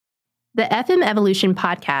The FM Evolution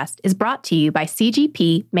podcast is brought to you by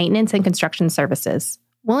CGP Maintenance and Construction Services.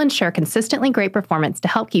 We'll ensure consistently great performance to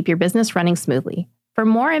help keep your business running smoothly. For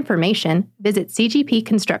more information, visit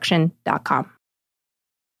cgpconstruction.com.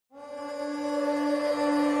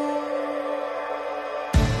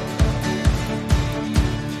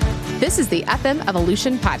 This is the FM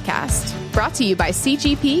Evolution podcast, brought to you by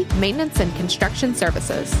CGP Maintenance and Construction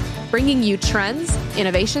Services, bringing you trends,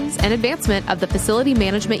 innovations, and advancement of the facility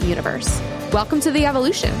management universe. Welcome to the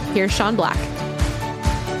Evolution. Here's Sean Black.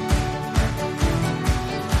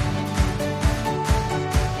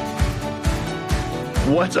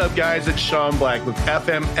 What's up, guys? It's Sean Black with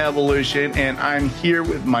FM Evolution, and I'm here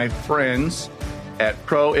with my friends at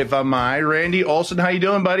ProFMI. Randy Olson, how you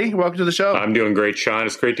doing, buddy? Welcome to the show. I'm doing great, Sean.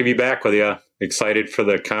 It's great to be back with you. Excited for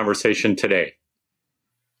the conversation today.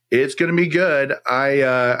 It's going to be good.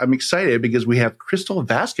 I'm excited because we have Crystal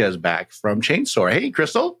Vasquez back from Chain Store. Hey,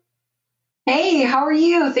 Crystal. Hey, how are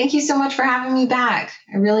you? Thank you so much for having me back.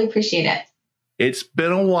 I really appreciate it. It's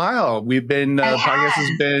been a while. We've been podcast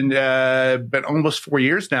has been almost 4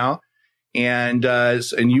 years now, and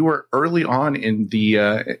you were early on in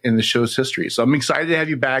the show's history. So I'm excited to have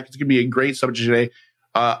you back. It's going to be a great subject today.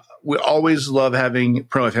 We always love having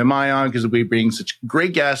ProFMI on because we bring such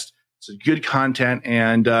great guests, such good content,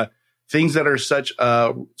 and things that are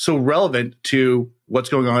so relevant to what's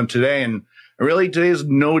going on today. And really, today is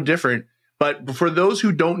no different. But for those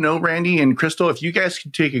who don't know Randy and Crystal, if you guys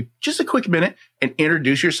could take just a quick minute and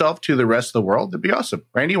introduce yourself to the rest of the world, that'd be awesome.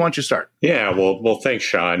 Randy, why don't you start? Yeah, well, thanks,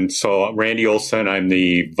 Sean. So Randy Olson, I'm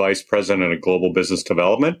the Vice President of Global Business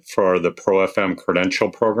Development for the ProFM Credential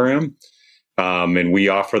Program. And we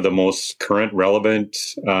offer the most current, relevant,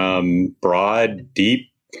 broad,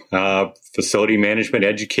 deep facility management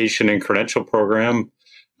education and credential program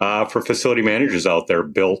for facility managers out there,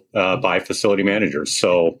 built by facility managers.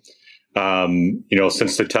 So,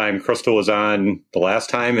 since the time Crystal was on the last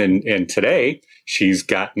time and today, she's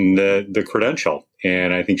gotten the credential.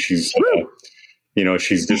 And I think she's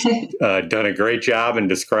just done a great job in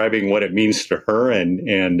describing what it means to her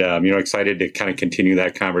and excited to kind of continue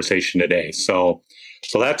that conversation today. So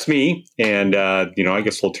that's me. And, I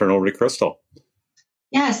guess we'll turn over to Crystal.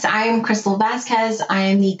 Yes, I'm Crystal Vasquez. I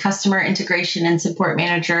am the Customer Integration and Support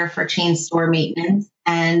Manager for Chain Store Maintenance.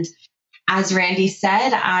 And as Randy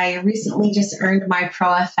said, I recently just earned my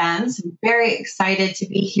ProFM. So I'm very excited to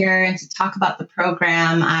be here and to talk about the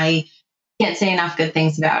program. I can't say enough good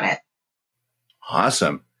things about it.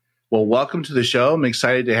 Awesome. Well, welcome to the show. I'm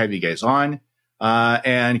excited to have you guys on.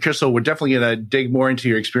 And Crystal, we're definitely going to dig more into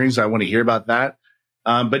your experience. I want to hear about that.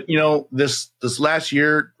 But this last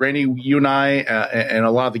year, Randy, you and I and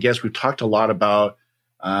a lot of the guests, we've talked a lot about,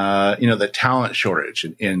 the talent shortage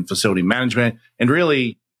in facility management and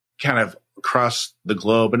really kind of across the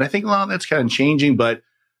globe. And I think a lot of that's kind of changing. But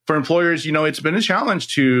for employers, it's been a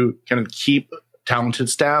challenge to kind of keep talented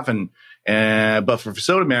staff but for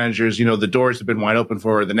facility managers, the doors have been wide open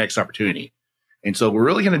for the next opportunity. And so we're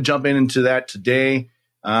really going to jump into that today,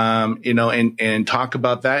 and talk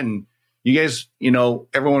about that. And you guys,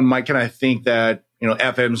 everyone might kind of think that,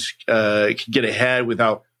 FMs can get ahead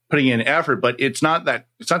without putting in effort, but it's not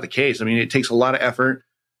the case. I mean, it takes a lot of effort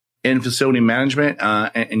in facility management,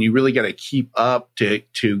 and you really got to keep up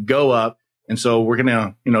to go up. And so we're going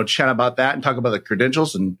to, chat about that and talk about the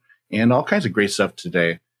credentials and all kinds of great stuff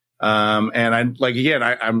today. And I'm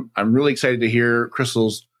really excited to hear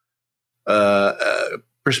Crystal's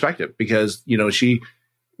perspective because, she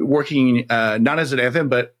working not as an FM,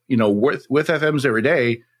 but, with FMs every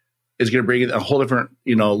day is going to bring a whole different,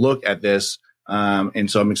 look at this.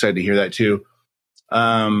 And so I'm excited to hear that too.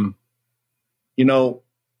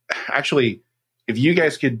 Actually, if you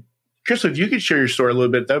guys could, Crystal, if you could share your story a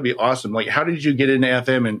little bit, that would be awesome. Like, how did you get into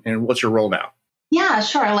FM and what's your role now? Yeah,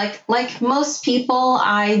 sure. Like most people,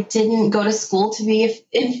 I didn't go to school to be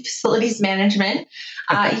in facilities management.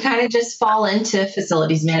 You kind of just fall into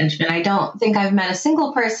facilities management. I don't think I've met a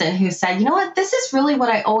single person who said, you know what, this is really what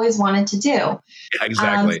I always wanted to do. Yeah,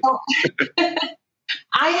 exactly.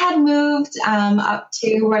 I had moved up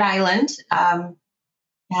to Rhode Island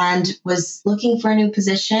and was looking for a new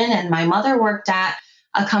position. And my mother worked at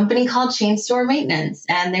a company called Chain Store Maintenance,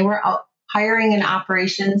 and they were hiring in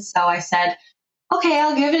operations. So I said, okay,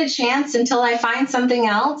 I'll give it a chance until I find something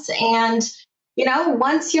else. And,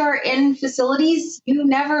 once you're in facilities, you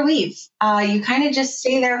never leave. You kind of just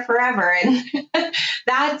stay there forever. And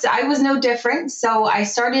I was no different. So I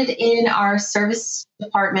started in our service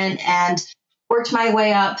department and worked my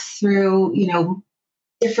way up through,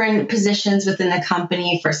 different positions within the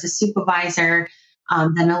company, first a supervisor,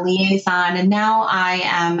 then a liaison. And now I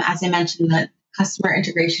am, as I mentioned, the customer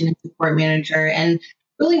integration and support manager. And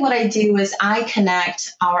really what I do is I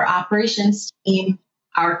connect our operations team,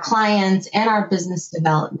 our clients, and our business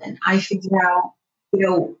development. I figure out,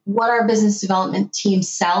 what our business development team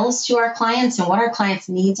sells to our clients and what our clients'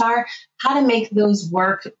 needs are, how to make those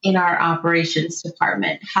work in our operations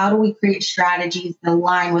department. How do we create strategies that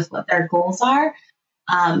align with what their goals are?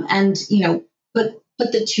 And put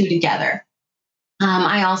the two together.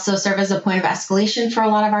 I also serve as a point of escalation for a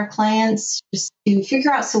lot of our clients, just to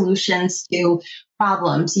figure out solutions to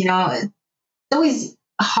problems. It's always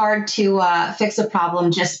hard to fix a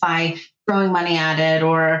problem just by throwing money at it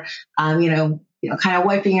or, kind of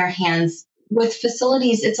wiping your hands. With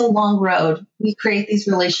facilities, it's a long road. We create these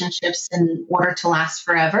relationships in order to last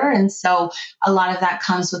forever. And so a lot of that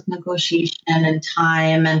comes with negotiation and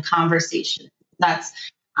time and conversation. That's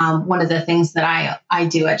one of the things that I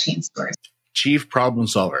do at Chain Stores. Chief Problem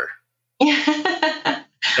Solver. That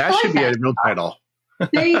should be a real title.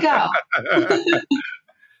 There you go.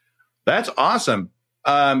 That's awesome.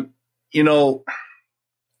 I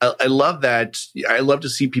love that. I love to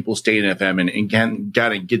see people stay in FM and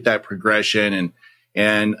gotta get that progression.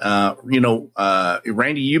 And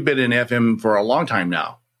Randy, you've been in FM for a long time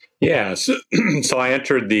now. Yeah. So I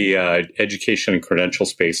entered the education and credential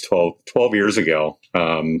space 12 years ago.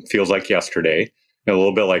 Feels like yesterday. And a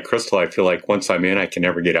little bit like Crystal, I feel like once I'm in, I can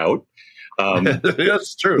never get out.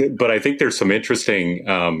 That's true. But I think there's some interesting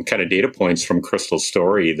kind of data points from Crystal's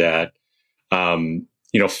story that,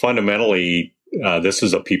 fundamentally, this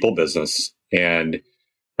is a people business. And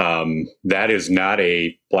that is not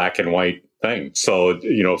a black and white thing. So,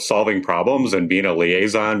 solving problems and being a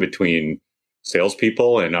liaison between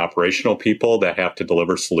salespeople and operational people that have to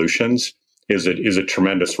deliver solutions is a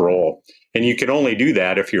tremendous role. And you can only do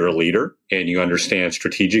that if you're a leader and you understand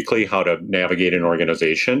strategically how to navigate an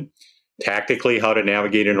organization, tactically how to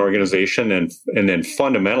navigate an organization, and then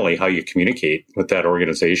fundamentally how you communicate with that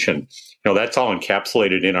organization. That's all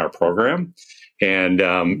encapsulated in our program and,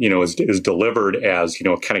 is delivered as,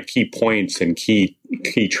 kind of key points and key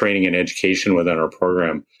training and education within our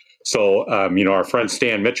program. So, our friend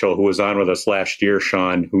Stan Mitchell, who was on with us last year,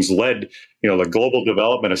 Sean, who's led, the global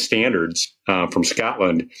development of standards from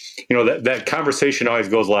Scotland, that conversation always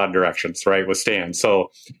goes a lot of directions, right, with Stan.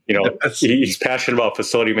 So, he's passionate about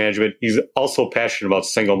facility management. He's also passionate about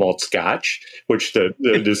single malt Scotch, which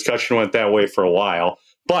the discussion went that way for a while.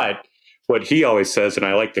 But what he always says, and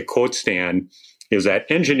I like to quote Stan, is that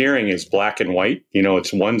engineering is black and white.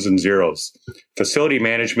 It's ones and zeros. Facility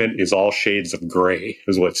management is all shades of gray,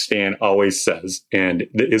 is what Stan always says. And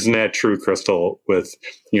isn't that true, Crystal, with,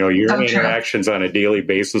 your interactions on a daily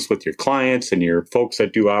basis with your clients and your folks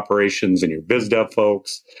that do operations and your biz dev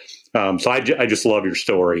folks? So I just love your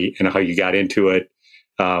story and how you got into it.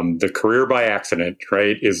 The career by accident,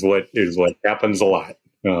 right, is what happens a lot.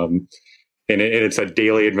 And it's a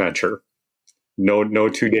daily adventure. No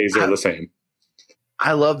 2 days are the same.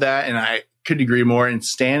 I love that, and I couldn't agree more. And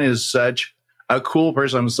Stan is such a cool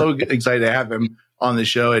person. I'm so excited to have him on the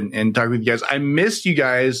show and talk with you guys. I missed you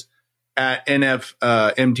guys at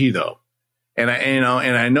NFMT though, and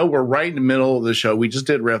I know we're right in the middle of the show. We just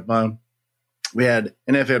did RIFMA. We had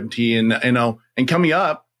NFMT, and coming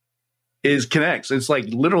up is Connects. It's like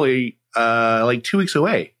literally like 2 weeks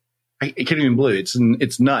away. I can't even believe it.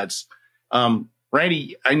 It's nuts.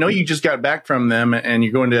 Randy, I know you just got back from them, and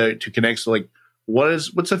you're going to Connects. So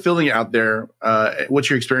what's the feeling out there? What's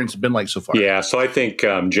your experience been like so far? Yeah, so I think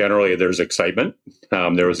generally there's excitement.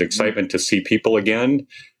 There was excitement to see people again.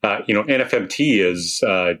 NFMT is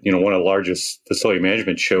one of the largest facility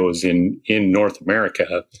management shows in North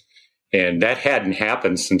America, and that hadn't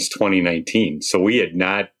happened since 2019. So we had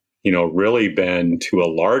not really been to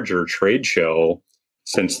a larger trade show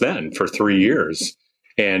since then for 3 years,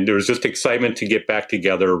 and there was just excitement to get back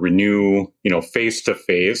together, renew face to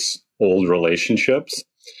face old relationships,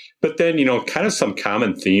 but then, kind of some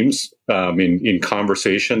common themes in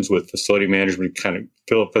conversations with facility management,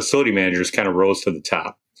 facility managers kind of rose to the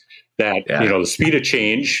top that, the speed of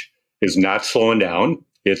change is not slowing down.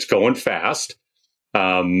 It's going fast.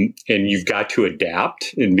 And you've got to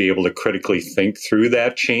adapt and be able to critically think through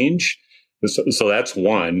that change. So that's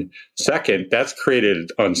one. Second, that's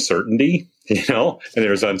created uncertainty, and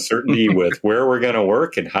there's uncertainty with where we're going to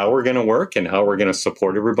work and how we're going to work and how we're going to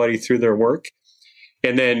support everybody through their work.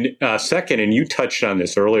 And then second, and you touched on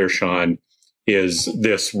this earlier, Sean, is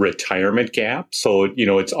this retirement gap. So,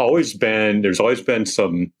 it's always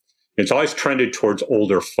trended towards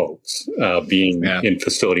older folks being in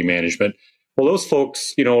facility management. Well, those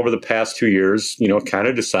folks, over the past 2 years, kind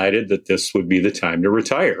of decided that this would be the time to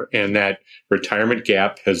retire, and that retirement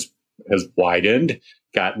gap has widened,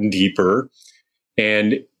 gotten deeper.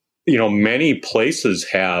 And, many places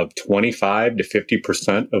have 25 to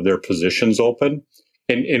 50% of their positions open.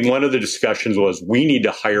 And one of the discussions was, we need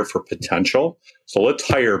to hire for potential. So let's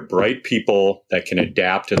hire bright people that can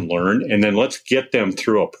adapt and learn. And then let's get them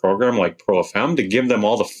through a program like ProFM to give them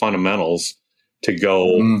all the fundamentals to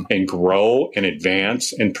go and grow and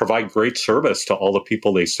advance and provide great service to all the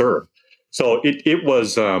people they serve. So it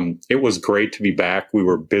was great to be back. We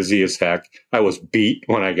were busy as heck. I was beat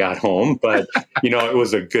when I got home, but it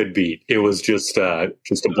was a good beat. It was just a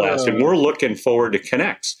blast, and we're looking forward to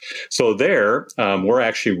Connects. So there, we're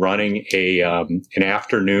actually running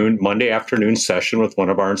an Monday afternoon session with one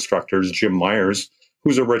of our instructors, Jim Myers,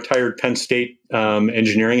 who's a retired Penn State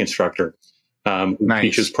engineering instructor, who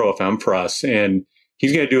teaches ProFM for us, and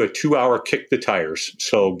he's going to do a 2-hour kick the tires.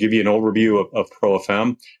 So give you an overview of ProFM.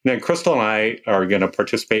 And then Crystal and I are going to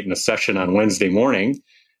participate in a session on Wednesday morning,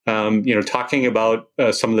 talking about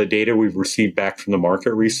some of the data we've received back from the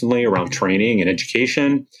market recently around training and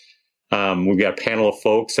education. We've got a panel of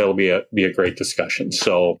folks. That'll be a great discussion.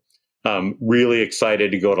 So really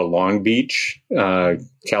excited to go to Long Beach,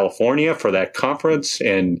 California for that conference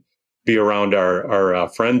and be around our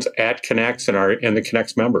friends at Connects and the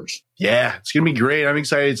Connects members. Yeah, it's going to be great. I'm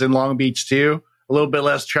excited. It's in Long Beach too. A little bit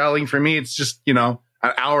less traveling for me. It's just, an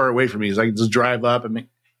hour away from me. So I can just drive up and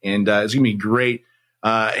it's going to be great.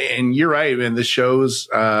 And you're right, man. The shows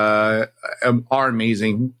are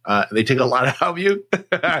amazing. They take a lot out of you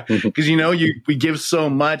because, we give so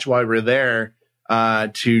much while we're there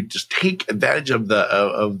to just take advantage of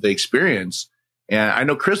the experience. And I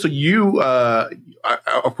know, Crystal, you,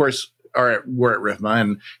 of course, we're at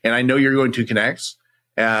RIFMA, and I know you're going to Connects.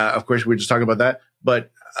 Of course, we're just talking about that.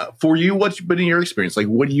 But for you, what's been in your experience? Like,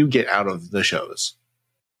 what do you get out of the shows?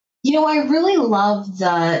 I really love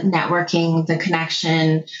the networking, the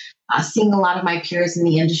connection, seeing a lot of my peers in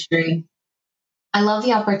the industry. I love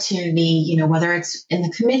the opportunity, whether it's in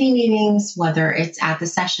the committee meetings, whether it's at the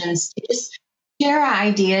sessions, to just share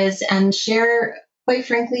ideas and share, quite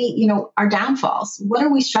frankly, our downfalls. What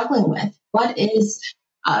are we struggling with? What is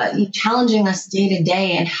challenging us day to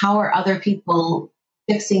day? And how are other people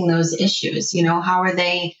fixing those issues? How are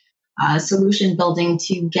they solution building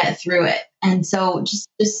to get through it? And so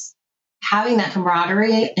just having that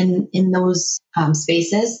camaraderie in those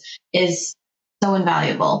spaces is so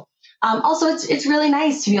invaluable. Also, it's really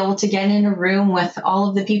nice to be able to get in a room with all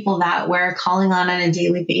of the people that we're calling on a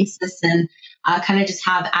daily basis and kind of just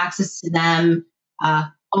have access to them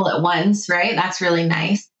all at once, right? That's really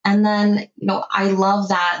nice. And then, I love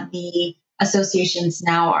that the associations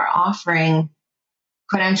now are offering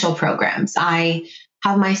credential programs. I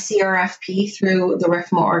have my CRFP through the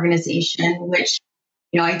RIFMA organization, which,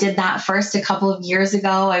 I did that first a couple of years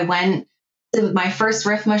ago. I went to my first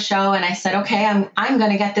RIFMA show and I said, okay, I'm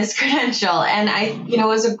going to get this credential. And it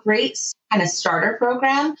was a great kind of starter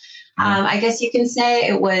program. I guess you can say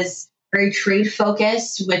it was very trade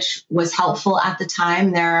focused, which was helpful at the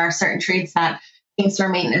time. There are certain trades that chain store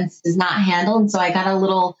maintenance does not handle. And so I got a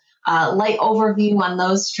little light overview on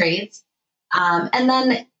those trades. And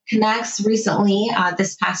then Connects recently,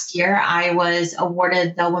 this past year, I was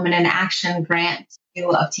awarded the Women in Action grant to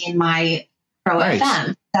obtain my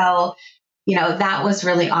ProFM. So, that was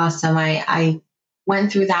really awesome. I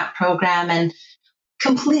went through that program and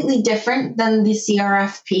completely different than the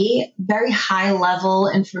CRFP, very high level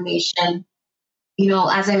information.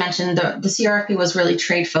 As I mentioned, the CRFP was really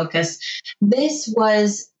trade focused. This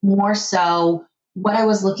was more so what I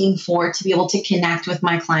was looking for to be able to connect with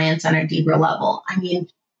my clients on a deeper level. I mean,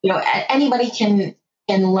 anybody can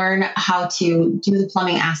learn how to do the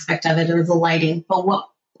plumbing aspect of it or the lighting, but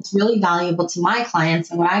what's really valuable to my clients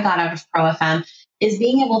and what I got out of ProFM is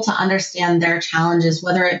being able to understand their challenges,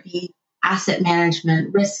 whether it be asset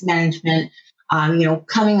management, risk management,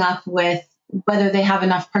 coming up with whether they have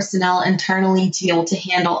enough personnel internally to be able to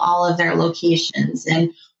handle all of their locations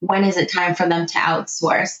and when is it time for them to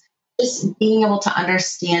outsource. Just being able to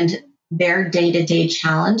understand their day-to-day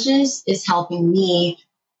challenges is helping me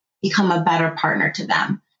become a better partner to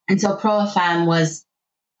them. And so ProFM was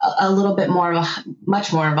a little bit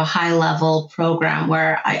much more of a high level program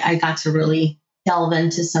where I got to really delve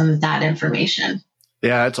into some of that information.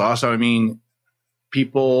 Yeah, that's awesome. I mean,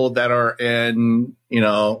 people that are in,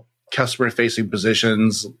 customer facing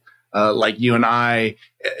positions like you and I,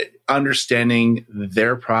 understanding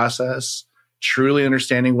their process, truly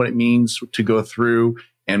understanding what it means to go through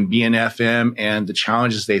and be an FM and the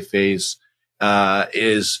challenges they face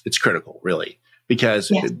it's critical, really,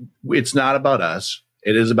 because it's not about us.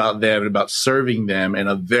 It is about them and about serving them in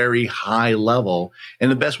a very high level. And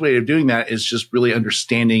the best way of doing that is just really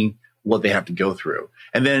understanding what they have to go through.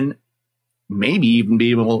 And then maybe even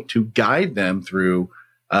be able to guide them through.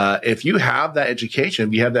 If you have that education,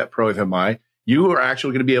 if you have that Pro FMI, you are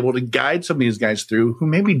actually going to be able to guide some of these guys through who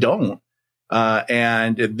maybe don't.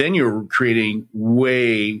 And then you're creating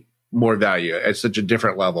way more value at such a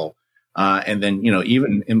different level. And then,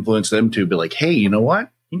 even influence them to be like, hey, you know what?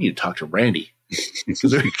 You need to talk to Randy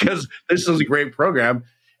because this is a great program.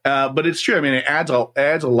 But it's true. I mean, it adds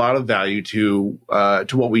a lot of value to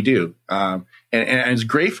what we do. And it's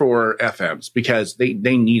great for FMs because they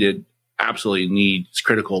it's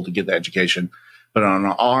critical to get the education. But on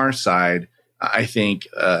our side, I think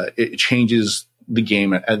it changes the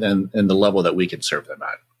game and the level that we can serve them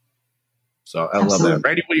at. So I love that.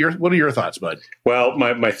 Randy, what are your thoughts, bud? Well,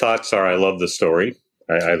 my thoughts are I love the story.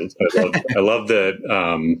 I love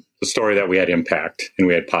the story that we had impact and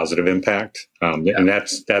we had positive impact. And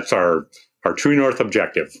that's our true north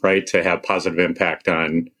objective, right? To have positive impact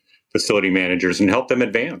on facility managers and help them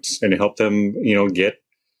advance and help them,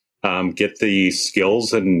 get the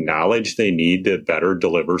skills and knowledge they need to better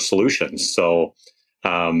deliver solutions. So,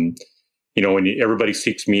 when everybody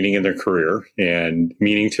seeks meaning in their career, and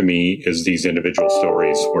meaning to me is these individual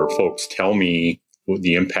stories where folks tell me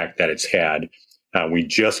the impact that it's had. We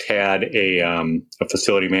just had a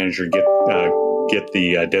facility manager get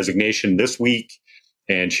the designation this week,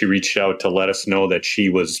 and she reached out to let us know that she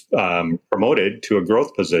was promoted to a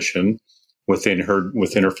growth position within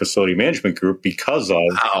her facility management group because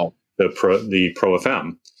of the Pro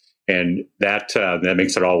FM. And that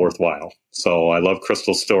makes it all worthwhile. So I love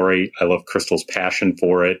Crystal's story. I love Crystal's passion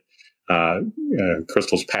for it.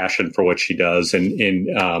 Crystal's passion for what she does, and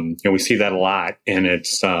we see that a lot. And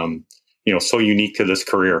it's so unique to this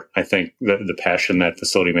career. I think the passion that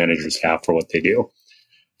facility managers have for what they do.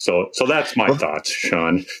 So that's my thoughts,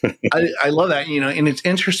 Sean. I love that. And it's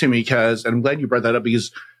interesting because, and I'm glad you brought that up,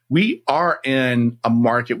 because we are in a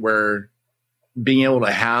market where being able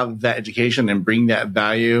to have that education and bring that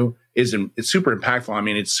value it's super impactful. I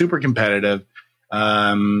mean, it's super competitive.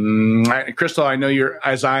 Crystal, I know you're,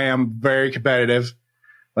 as I am, very competitive.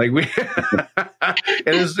 Like it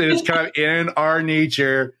is kind of in our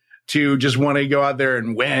nature to just want to go out there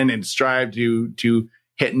and win and strive to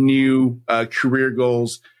hit new career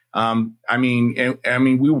goals. I mean,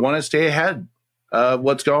 we want to stay ahead of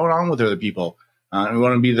what's going on with other people. We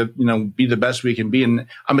want to be the best we can be. And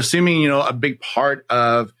I'm assuming, a big part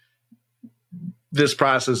of this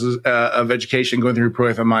process of education going through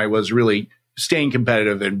Pro FMI was really staying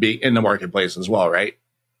competitive and being in the marketplace as well, right?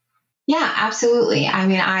 Yeah, absolutely. I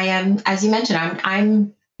mean, I am, as you mentioned,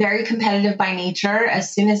 I'm very competitive by nature.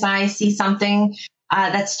 As soon as I see something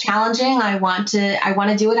that's challenging, I want to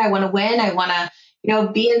do it. I want to win. I want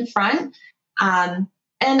to, be in front. And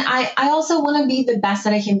I also want to be the best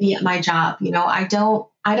that I can be at my job. I don't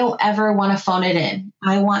ever want to phone it in.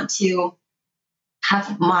 I want to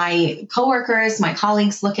have my coworkers, my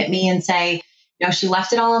colleagues look at me and say, she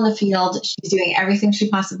left it all on the field. She's doing everything she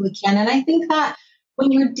possibly can. And I think that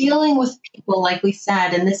when you're dealing with people, like we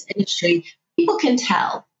said, in this industry, people can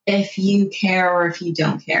tell if you care or if you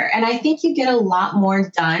don't care. And I think you get a lot more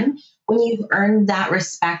done when you've earned that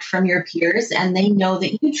respect from your peers and they know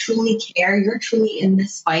that you truly care, you're truly in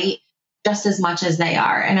this fight just as much as they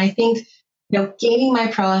are. And I think, gaining my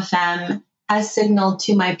Pro FM has signaled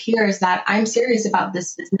to my peers that I'm serious about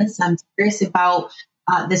this business. I'm serious about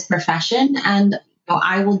this profession, and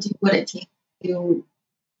I will do what it takes to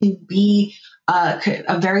be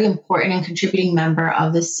a very important and contributing member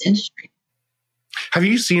of this industry. Have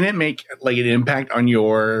you seen it make like an impact on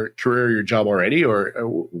your career, your job already, or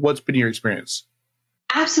what's been your experience?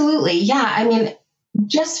 Absolutely. Yeah. I mean,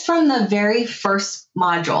 just from the very first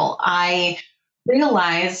module, I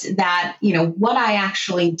realized that, what I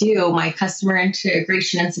actually do, my customer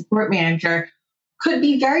integration and support manager, could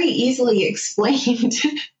be very easily explained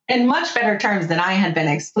in much better terms than I had been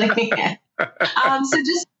explaining it. So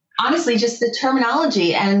just honestly, just the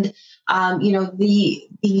terminology and,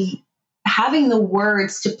 the having the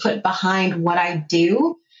words to put behind what I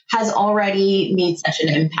do has already made such an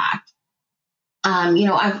impact.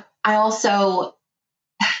 I've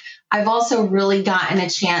also really gotten a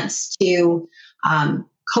chance to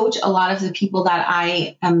coach a lot of the people that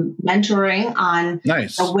I am mentoring on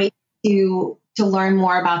a way to learn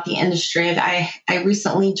more about the industry. I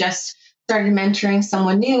recently just started mentoring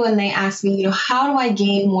someone new, and they asked me, how do I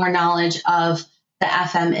gain more knowledge of the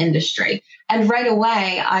FM industry? And right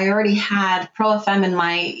away, I already had Pro FM in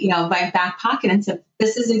my back pocket and said,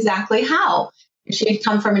 this is exactly how. She had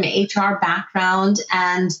come from an HR background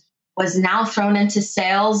and was now thrown into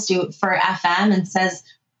sales for FM and says,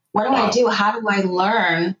 what do I do? How do I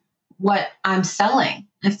learn what I'm selling?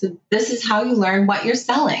 I said, this is how you learn what you're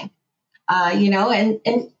selling.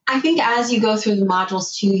 and I think as you go through the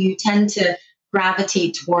modules too, you tend to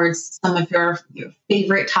gravitate towards some of your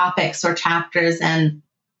favorite topics or chapters. And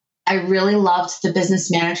I really loved the business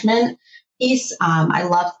management piece. I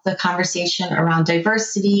loved the conversation around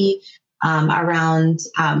diversity, around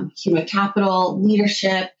human capital,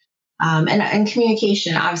 leadership, and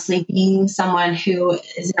communication. Obviously, being someone who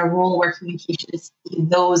is in a role where communication is key,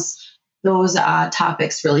 those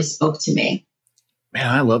topics really spoke to me. Man,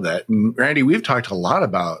 I love that. And Randy, we've talked a lot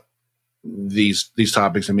about these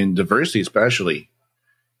topics. I mean, diversity especially.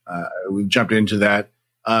 We've jumped into that.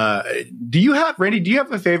 Do you have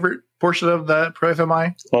a favorite portion of the Pro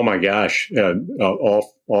FMI? Oh my gosh,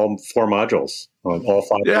 all 4 modules, all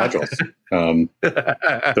 5 modules.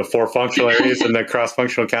 The 4 functional areas and the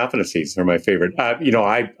cross-functional competencies are my favorite.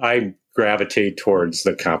 I gravitate towards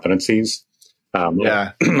the competencies. I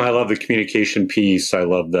love the communication piece. I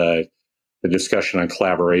love the discussion on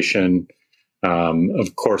collaboration.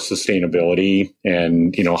 Of course, sustainability,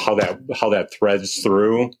 and how that threads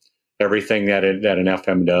through everything that an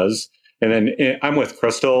FM does. And then I'm with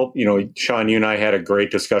Crystal. Sean, you and I had a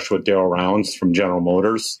great discussion with Daryl Rounds from General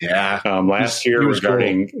Motors last year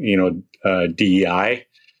regarding DEI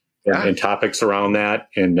and topics around that.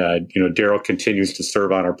 And Daryl continues to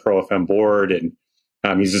serve on our Pro FM board, and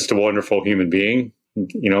he's just a wonderful human being.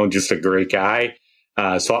 Just a great guy.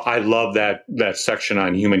 So I love that section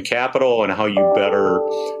on human capital and how you better,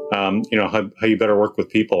 how you better work with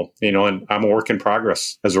people, and I'm a work in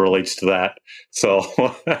progress as it relates to that. So,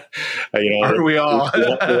 aren't we all? we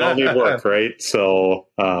all need work, right? So,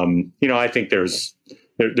 I think there's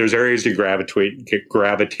areas you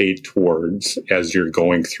gravitate towards as you're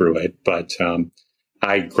going through it, but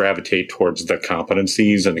I gravitate towards the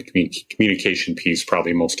competencies and the communication piece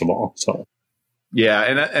probably most of all. So. Yeah,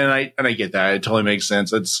 and I get that. It totally makes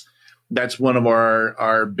sense. That's one of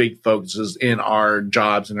our big focuses in our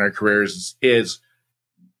jobs and our careers is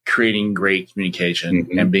creating great communication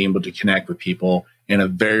and being able to connect with people in a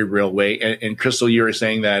very real way. And Crystal, you were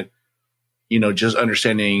saying that, just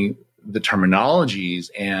understanding the terminologies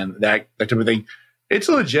and that type of thing, it's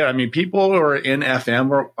legit. I mean, people who are in FM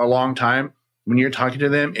for a long time, when you're talking to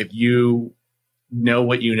them, if you know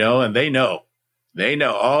what you know, and they know,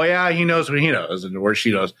 oh yeah, he knows what he knows and where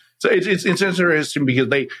she knows. So it's interesting because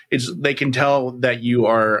they can tell that you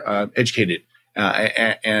are educated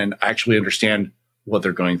and actually understand what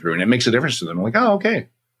they're going through, and it makes a difference to them. I'm like, oh, okay,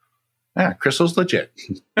 yeah, Crystal's legit.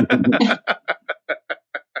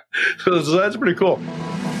 so that's pretty cool.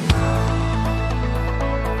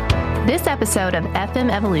 This episode of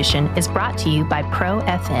FM Evolution is brought to you by Pro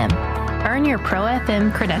FM. Earn your Pro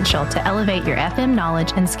FM credential to elevate your FM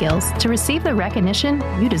knowledge and skills to receive the recognition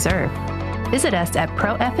you deserve. Visit us at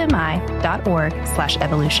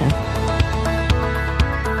profmi.org/evolution.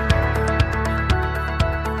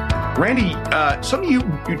 Randy, something you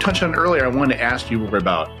touched on earlier, I wanted to ask you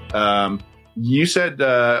about. You said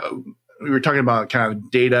we were talking about kind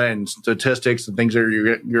of data and statistics and things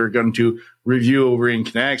that you're going to review over in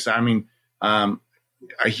Connects. I mean, I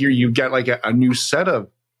hear you've got like a new set of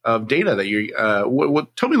data that you tell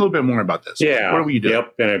me a little bit more about this. Yeah. What are you doing?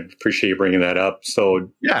 Yep. And I appreciate you bringing that up. So,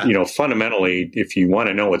 fundamentally, if you want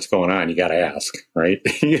to know what's going on, you got to ask, right?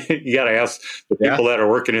 You got to ask the people that are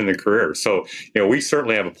working in the career. So, we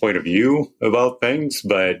certainly have a point of view about things,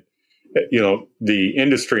 but, the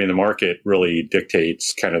industry and the market really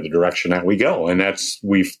dictates kind of the direction that we go. And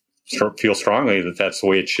we feel strongly that that's the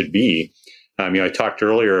way it should be. I talked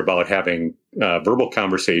earlier about having verbal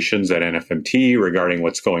conversations at NFMT regarding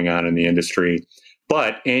what's going on in the industry,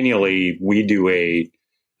 but annually we do a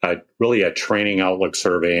training outlook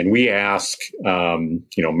survey, and we ask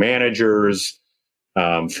managers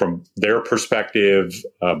from their perspective,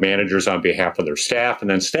 managers on behalf of their staff,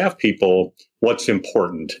 and then staff people what's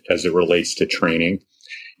important as it relates to training.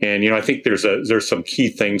 And I think there's some key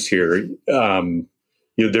things here.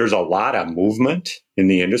 There's a lot of movement in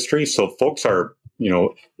the industry. So folks are,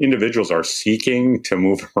 individuals are seeking to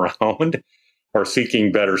move around, are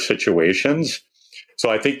seeking better situations.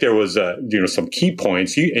 So I think there was, some key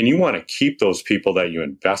points. You want to keep those people that you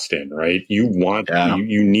invest in, right? You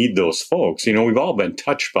need those folks. We've all been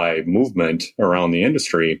touched by movement around the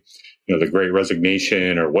industry, the Great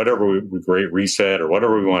Resignation or whatever, Great Reset or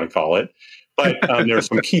whatever we want to call it. But there are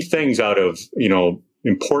some key things out of,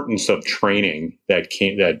 importance of training that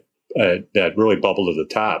really bubbled to the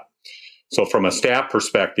top. So from a staff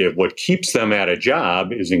perspective, what keeps them at a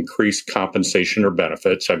job is increased compensation or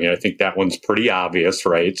benefits. I think that one's pretty obvious,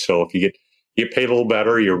 right? So if you get paid a little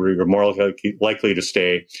better, you're more likely to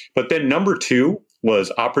stay. But then number 2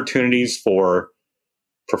 was opportunities for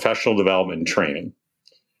professional development and training.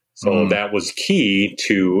 So that was key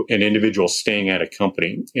to an individual staying at a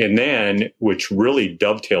company. And then, which really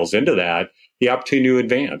dovetails into that, the opportunity to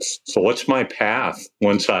advance. So what's my path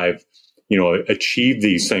once I've, achieved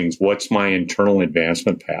these things? What's my internal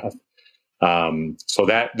advancement path? So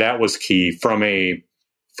that was key from a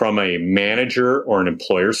manager or an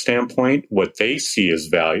employer standpoint. What they see as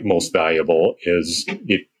most valuable is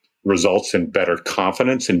it results in better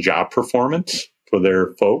confidence and job performance for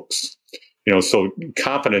their folks. So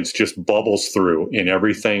confidence just bubbles through in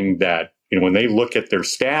everything that, when they look at their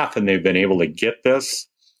staff and they've been able to get this.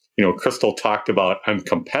 Crystal talked about I'm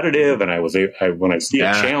competitive, and when I see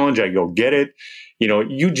a challenge, I go get it.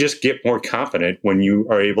 You just get more confident when you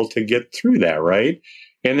are able to get through that, right?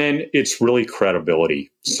 And then it's really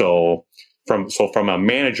credibility. So from a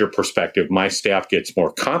manager perspective, my staff gets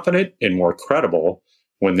more confident and more credible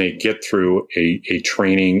when they get through a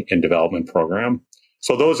training and development program.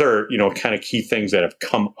 So those are, kind of key things that have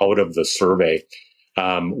come out of the survey.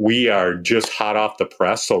 We are just hot off the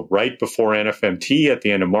press. So right before NFMT at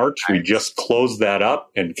the end of March, we just closed that up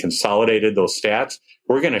and consolidated those stats.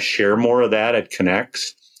 We're going to share more of that at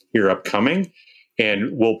Connects here upcoming.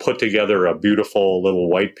 And we'll put together a beautiful little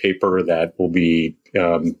white paper that will be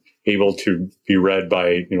able to be read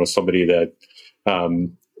by, somebody that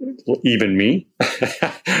even me,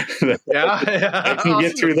 I can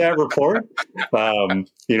get through that report,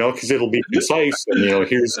 because it'll be concise and,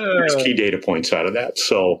 here's key data points out of that.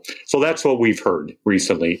 So that's what we've heard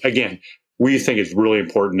recently. Again, we think it's really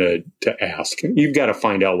important to ask. You've got to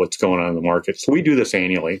find out what's going on in the market. So we do this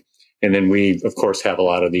annually. And then we, of course, have a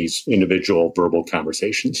lot of these individual verbal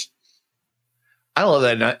conversations. I love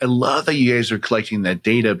that. And I love that you guys are collecting that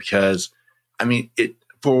data because,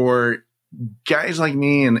 for guys like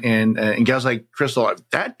me and guys like Crystal,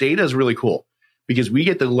 that data is really cool because we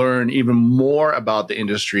get to learn even more about the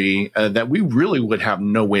industry that we really would have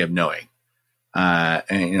no way of knowing.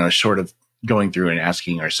 Sort of going through and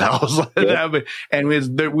asking ourselves. Yeah. And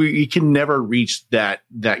we can never reach that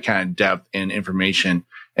kind of depth and information.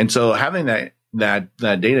 And so having that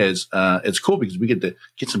data is it's cool because we get to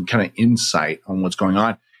get some kind of insight on what's going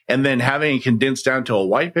on. And then having it condensed down to a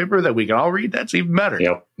white paper that we can all read, that's even better.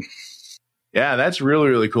 Yep. Yeah, that's really,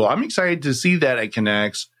 really cool. I'm excited to see that at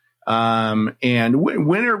Connects. And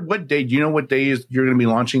what day? Do you know what day you're going to be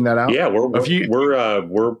launching that out? Yeah, we're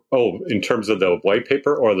in terms of the white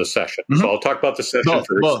paper or the session. Mm-hmm. So I'll talk about the session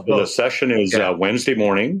first. Both. The session is Wednesday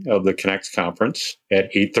morning of the Connects conference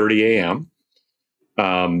at 8:30 a.m.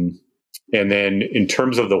 And then in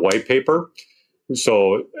terms of the white paper,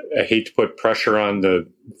 so I hate to put pressure on the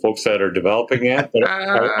folks that are developing it, but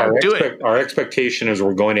our expectation is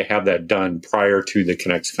we're going to have that done prior to the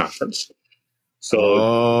Connects conference. So,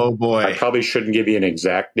 oh boy, I probably shouldn't give you an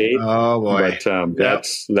exact date. Oh boy, but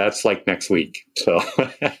that's like next week. So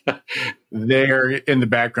they're in the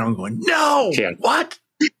background going, "No, what?"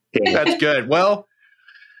 Yeah. That's good. Well,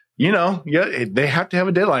 they have to have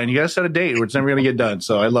a deadline. You got to set a date or it's never going to get done.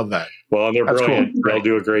 So I love that. Well, they're brilliant. Cool. They'll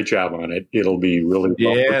do a great job on it. It'll be really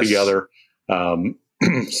well put together.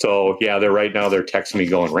 So yeah, they're texting me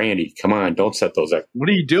going, "Randy, come on, don't set those up." What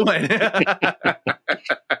are you doing?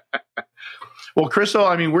 Well, Crystal,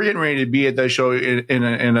 we're getting ready to be at that show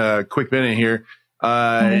in a quick minute here.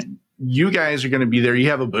 You guys are going to be there. You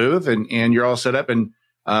have a booth and you're all set up and,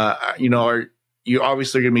 you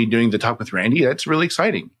obviously going to be doing the Talk with Randy. That's really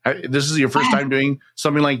exciting. This is your first time doing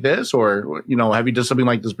something like this or, have you done something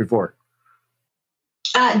like this before?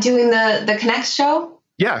 Doing the Connects show?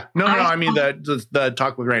 Yeah. No, the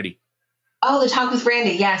Talk with Randy. Oh, the Talk with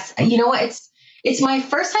Randy. Yes. You know what? It's my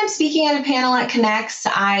first time speaking at a panel at Connects.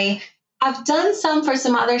 I've done some for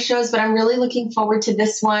some other shows, but I'm really looking forward to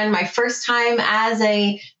this one. My first time as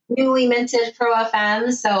a newly minted Pro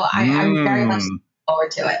FM. So I'm very much looking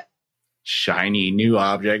forward to it. Shiny new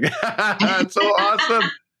object. That's so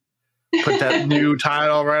awesome. Put that new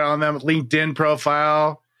title right on them, LinkedIn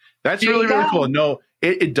profile. That's really, really cool. No,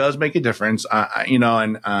 it does make a difference. I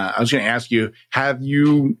was going to ask you, have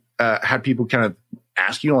you had people kind of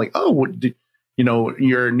ask you like, oh, what did,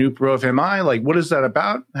 your new Pro FMI, like, what is that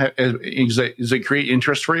about? Does it create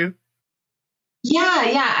interest for you?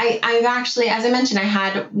 Yeah. I've actually, as I mentioned, I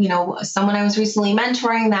had, someone I was recently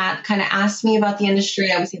mentoring that kind of asked me about the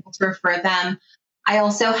industry. I was able to refer them. I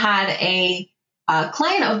also had a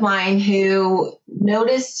client of mine who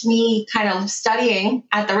noticed me kind of studying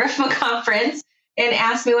at the RIFMA conference and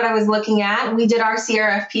asked me what I was looking at. We did our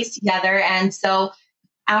CRFPs together. And so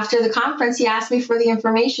after the conference, he asked me for the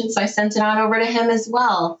information. So I sent it on over to him as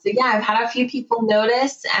well. So yeah, I've had a few people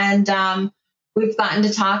notice and we've gotten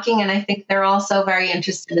to talking and I think they're also very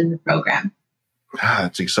interested in the program.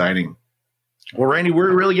 That's exciting. Well, Randy,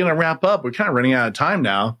 we're really going to wrap up. We're kind of running out of time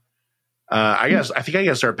now. I think I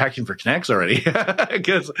got to start packing for Connects already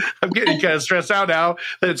because I'm getting kind of stressed out now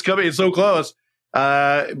that it's coming. It's so close.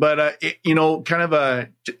 Kind of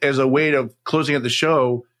as a way of closing out the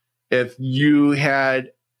show, if you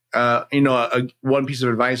had, one piece of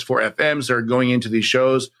advice for FMs that are going into these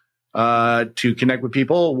shows to connect with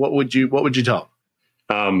people, what would you tell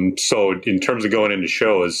them? So in terms of going into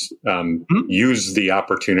shows, use the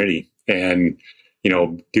opportunity and,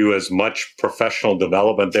 do as much professional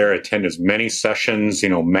development there, attend as many sessions,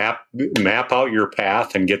 map out your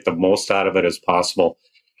path and get the most out of it as possible.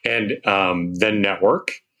 And then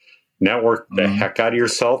network the heck out of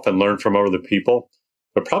yourself and learn from other people.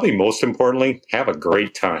 But probably most importantly, have a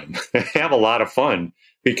great time, have a lot of fun,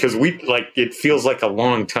 because it feels like a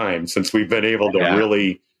long time since we've been able to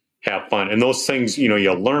really have fun. And those things,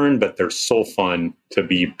 you learn, but they're so fun to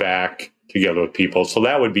be back together with people. So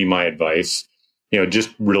that would be my advice.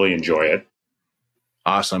 Just really enjoy it.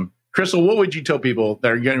 Awesome. Crystal, what would you tell people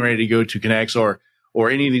that are getting ready to go to Connects or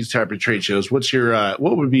any of these type of trade shows? What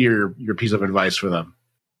would be your piece of advice for them?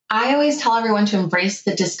 I always tell everyone to embrace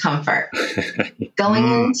the discomfort. Going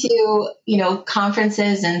into,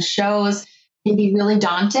 conferences and shows can be really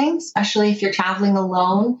daunting, especially if you're traveling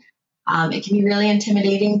alone. It can be really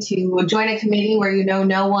intimidating to join a committee where you know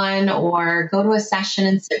no one or go to a session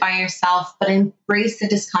and sit by yourself, but embrace the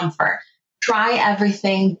discomfort. Try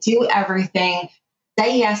everything, do everything,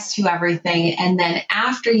 say yes to everything. And then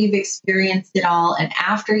after you've experienced it all and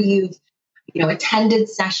after you've, attended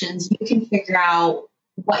sessions, you can figure out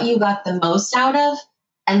what you got the most out of,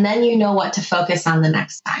 and then you know what to focus on the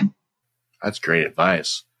next time. That's great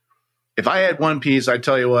advice. If I had one piece, I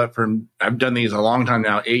tell you what, I've done these a long time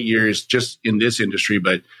now, 8 years just in this industry,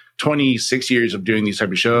 but 26 years of doing these type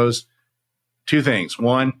of shows. Two things.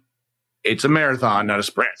 One, it's a marathon, not a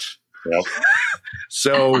sprint. Yep.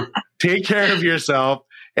 So take care of yourself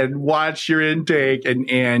and watch your intake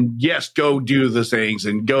and yes, go do the things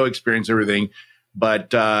and go experience everything.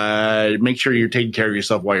 But make sure you're taking care of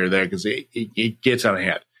yourself while you're there because it gets out of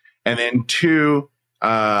hand. And then two,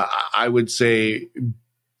 I would say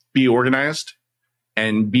be organized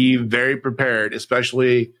and be very prepared,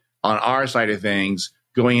 especially on our side of things,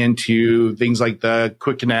 going into things like the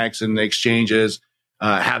Quick Connects and the exchanges.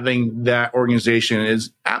 Having that organization is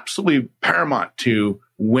absolutely paramount to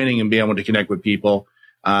winning and being able to connect with people,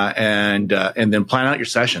 and then plan out your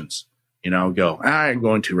sessions. Go, I'm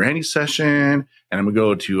going to Randy's session and I'm going to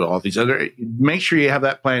go to all these other, make sure you have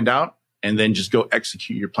that planned out and then just go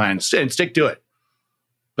execute your plan and stick to it,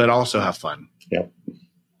 but also have fun. Yep.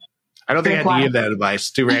 I don't think I have to give that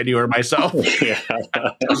advice to Randy or myself.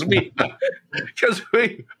 Because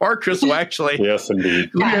we or Crystal, actually. Yes,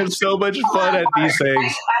 indeed. We have so much fun at these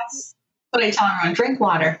things. That's what I tell everyone. Drink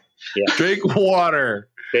water. Yeah. Drink water.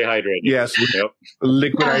 Stay hydrated. Yes. Yep.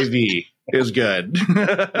 Liquid IV is good.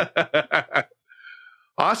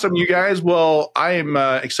 Awesome, you guys. Well, I am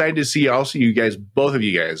excited to see also both of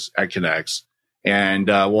you guys at Connects, and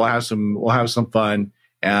we'll have some fun.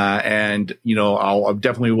 And I'll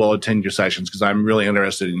definitely will attend your sessions because I'm really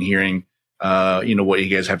interested in hearing what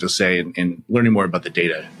you guys have to say and learning more about the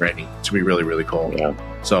data, Randy. It's gonna be really, really cool. Yeah.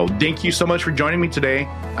 So thank you so much for joining me today.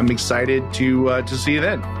 I'm excited to see you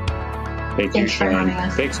then. Thank you, Sean.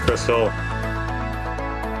 Thanks, Crystal.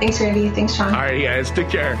 Thanks, Randy. Thanks, Sean. All right, guys. Take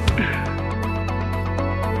care.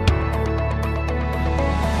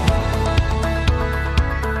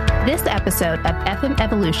 This episode of FM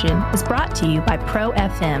Evolution is brought to you by Pro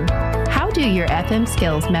FM. How do your FM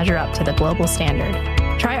skills measure up to the global standard?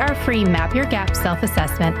 Try our free Map Your Gap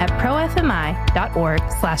self-assessment at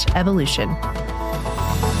profmi.org/evolution.